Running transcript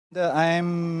My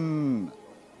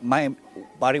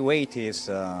body weight is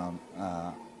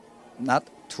not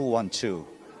 212,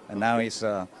 and now it's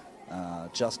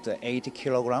just 80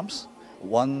 kilograms,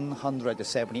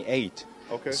 178.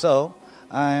 Okay. So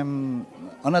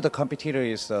another competitor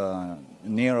is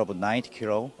near about 90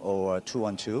 kilo or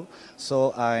 212.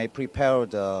 So I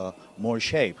prepared more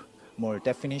shape, more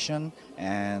definition,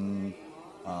 and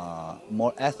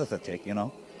more aesthetic, you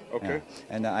know. Okay.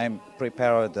 Yeah. And I'm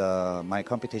prepared. My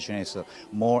competition is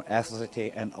more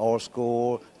athletic and old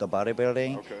school, the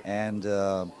bodybuilding, Okay. and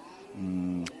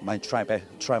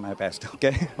try my best.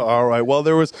 Okay. All right. Well,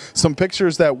 there was some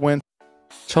pictures that went.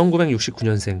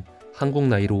 1969년생, 한국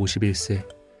나이로 51세,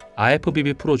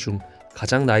 IFBB 프로 중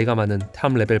가장 나이가 많은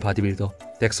탑 레벨 바디빌더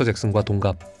덱서 잭슨과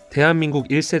동갑, 대한민국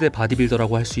 1세대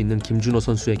바디빌더라고 할 수 있는 김준호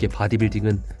선수에게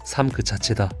바디빌딩은 삶 그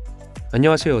자체다.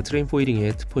 안녕하세요.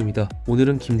 트레인포이링의 트포입니다.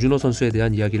 오늘은 김준호 선수에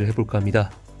대한 이야기를 해볼까 합니다.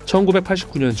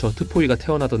 1989년 저 트포이가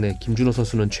태어나던 해 김준호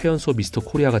선수는 최연소 미스터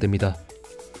코리아가 됩니다.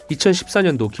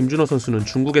 2014년도 김준호 선수는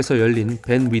중국에서 열린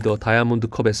벤 위더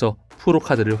다이아몬드컵에서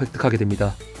프로카드를 획득하게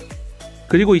됩니다.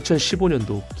 그리고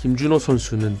 2015년도 김준호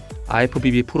선수는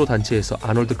IFBB 프로 단체에서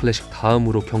아놀드 클래식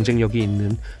다음으로 경쟁력이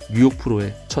있는 뉴욕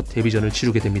프로의 첫 데뷔전을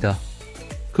치르게 됩니다.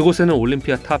 그곳에는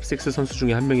올림피아 탑6 선수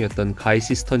중에 한 명이었던 가이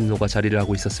시스터니노가 자리를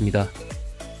하고 있었습니다.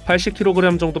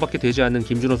 80kg 정도밖에 되지 않는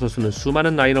김준호 선수는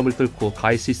수많은 라인업을 뚫고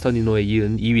가이 시스터니노에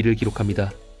이은 2위를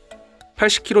기록합니다.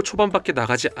 80kg 초반밖에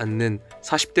나가지 않는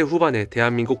 40대 후반의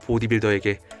대한민국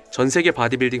보디빌더에게 전세계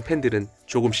바디빌딩 팬들은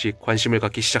조금씩 관심을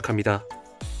갖기 시작합니다.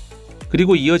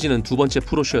 그리고 이어지는 두 번째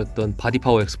프로쇼였던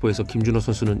바디파워 엑스포에서 김준호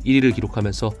선수는 1위를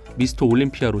기록하면서 미스터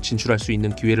올림피아로 진출할 수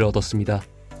있는 기회를 얻었습니다.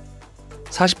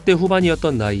 40대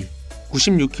후반이었던 나이,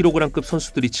 96kg급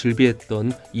선수들이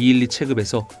즐비했던 212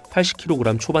 체급에서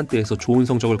 80kg 초반대에서 좋은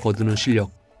성적을 거두는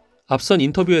실력. 앞선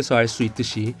인터뷰에서 알 수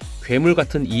있듯이 괴물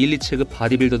같은 212 체급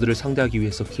바디빌더들을 상대하기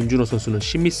위해서 김준호 선수는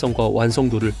신미성과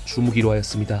완성도를 주무기로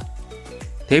하였습니다.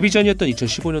 데뷔전이었던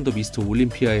 2015년도 미스터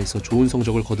올림피아에서 좋은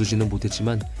성적을 거두지는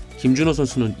못했지만 김준호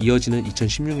선수는 이어지는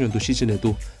 2016년도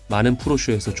시즌에도 많은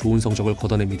프로쇼에서 좋은 성적을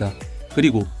거둬냅니다.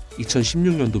 그리고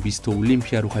 2016년도 미스터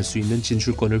올림피아로 갈 수 있는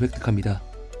진출권을 획득합니다.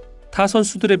 타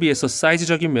선수들에 비해서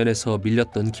사이즈적인 면에서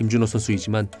밀렸던 김준호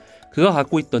선수이지만 그가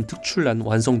갖고 있던 특출난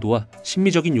완성도와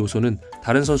심미적인 요소는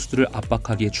다른 선수들을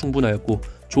압박하기에 충분하였고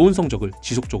좋은 성적을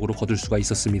지속적으로 거둘 수가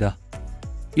있었습니다.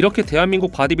 이렇게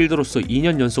대한민국 바디빌더로서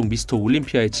 2년 연속 미스터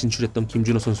올림피아에 진출했던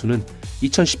김준호 선수는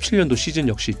 2017년도 시즌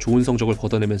역시 좋은 성적을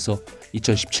거둬내면서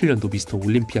 2017년도 미스터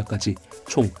올림피아까지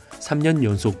총 3년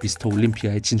연속 미스터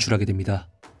올림피아에 진출하게 됩니다.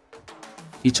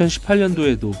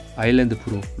 2018년도에도 아일랜드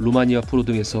프로, 루마니아 프로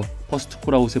등에서 퍼스트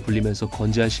콜아웃에 불리면서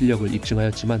건재한 실력을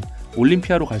입증하였지만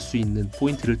올림피아로 갈 수 있는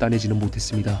포인트를 따내지는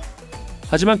못했습니다.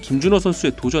 하지만 김준호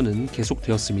선수의 도전은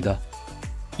계속되었습니다.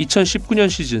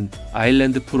 2019년 시즌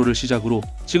아일랜드 프로를 시작으로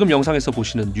지금 영상에서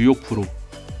보시는 뉴욕 프로,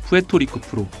 푸에토리코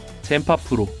프로, 템파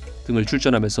프로 등을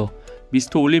출전하면서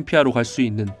미스터 올림피아로 갈 수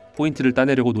있는 포인트를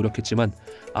따내려고 노력했지만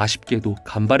아쉽게도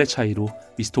간발의 차이로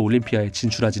미스터 올림피아에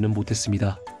진출하지는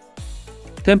못했습니다.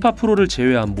 템파 프로를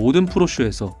제외한 모든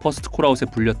프로쇼에서 퍼스트 콜아웃에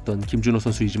불렸던 김준호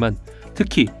선수이지만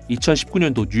특히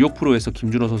 2019년도 뉴욕 프로에서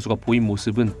김준호 선수가 보인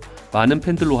모습은 많은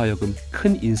팬들로 하여금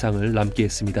큰 인상을 남게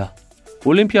했습니다.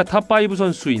 올림피아 탑5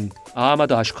 선수인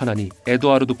아하마드 아슈카나니,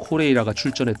 에드와르드 코레이라가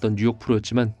출전했던 뉴욕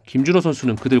프로였지만 김준호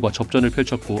선수는 그들과 접전을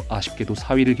펼쳤고 아쉽게도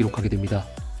 4위를 기록하게 됩니다.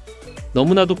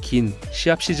 너무나도 긴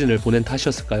시합 시즌을 보낸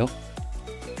탓이었을까요?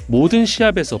 모든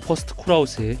시합에서 퍼스트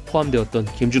콜아웃에 포함되었던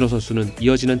김준호 선수는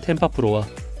이어지는 템파 프로와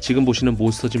지금 보시는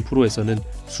몬스터진 프로에서는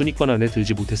순위권 안에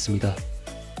들지 못했습니다.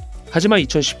 하지만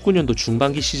 2019년도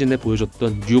중반기 시즌에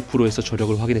보여줬던 뉴욕 프로에서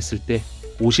저력을 확인했을 때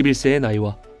 51세의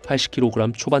나이와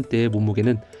 80kg 초반대의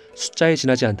몸무게는 숫자에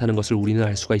지나지 않다는 것을 우리는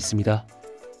알 수가 있습니다.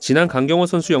 지난 강경원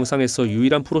선수 영상에서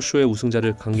유일한 프로쇼의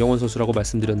우승자를 강경원 선수라고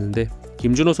말씀드렸는데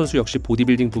김준호 선수 역시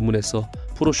보디빌딩 부문에서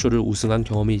프로쇼를 우승한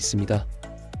경험이 있습니다.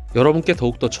 여러분께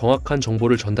더욱더 정확한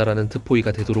정보를 전달하는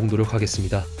트포이가 되도록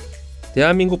노력하겠습니다.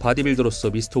 대한민국 바디빌더로서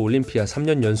미스터 올림피아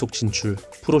 3년 연속 진출,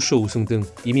 프로쇼 우승 등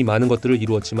이미 많은 것들을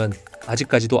이루었지만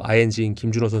아직까지도 ING인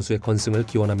김준호 선수의 건승을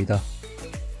기원합니다.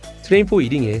 트레인포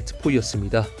 1링의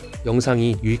트포이였습니다.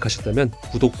 영상이 유익하셨다면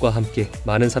구독과 함께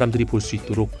많은 사람들이 볼 수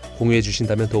있도록 공유해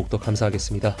주신다면 더욱더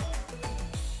감사하겠습니다.